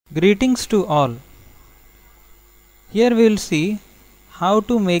Greetings to all. Here we will see how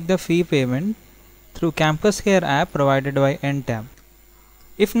to make the fee payment through CampusCare app provided by NTAB.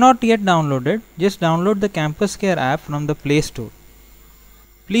 If not yet downloaded, just download the CampusCare app from the Play Store.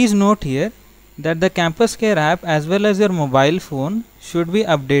 Please note here that the CampusCare app as well as your mobile phone should be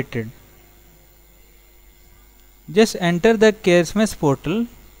updated. Just enter the KSMS portal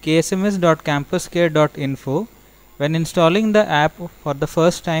ksms.campuscare.info when installing the app for the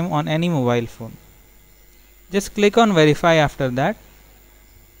first time on any mobile phone. Just click on verify after that.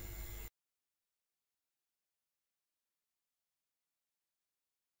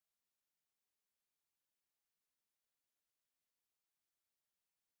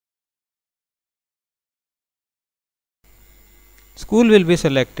 School will be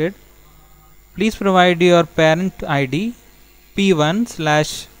selected. Please provide your parent ID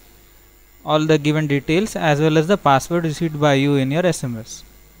P1/ all the given details as well as the password received by you in your SMS.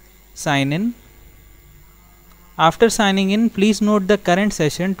 Sign in. After signing in, please note the current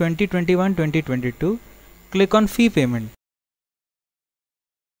session 2021-2022. Click on fee payment.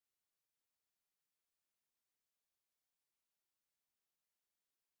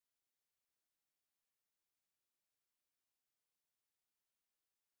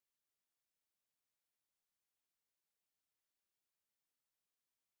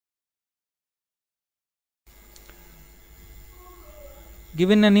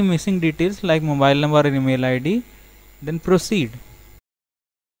 Given any missing details like mobile number or email ID, then proceed.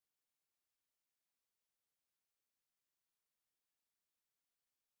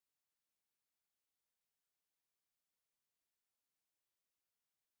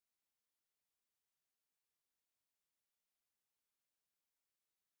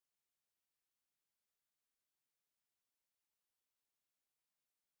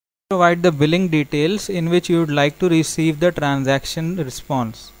 Provide the billing details in which you would like to receive the transaction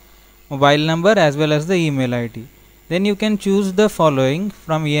response, mobile number as well as the email ID. Then you can choose the following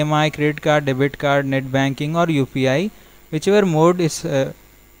from EMI, credit card, debit card, net banking or UPI, whichever mode is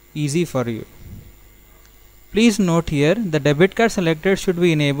easy for you. Please note here the debit card selected should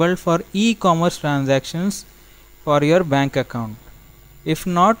be enabled for e-commerce transactions for your bank account. If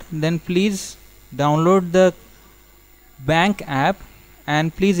not, then please download the bank app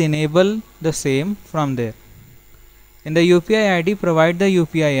and please enable the same from there. In the UPI ID, provide the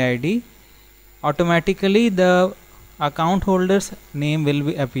UPI ID. Automatically the account holder's name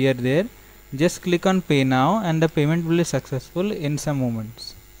will appear there. Just click on pay now and the payment will be successful in some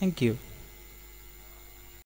moments. Thank you.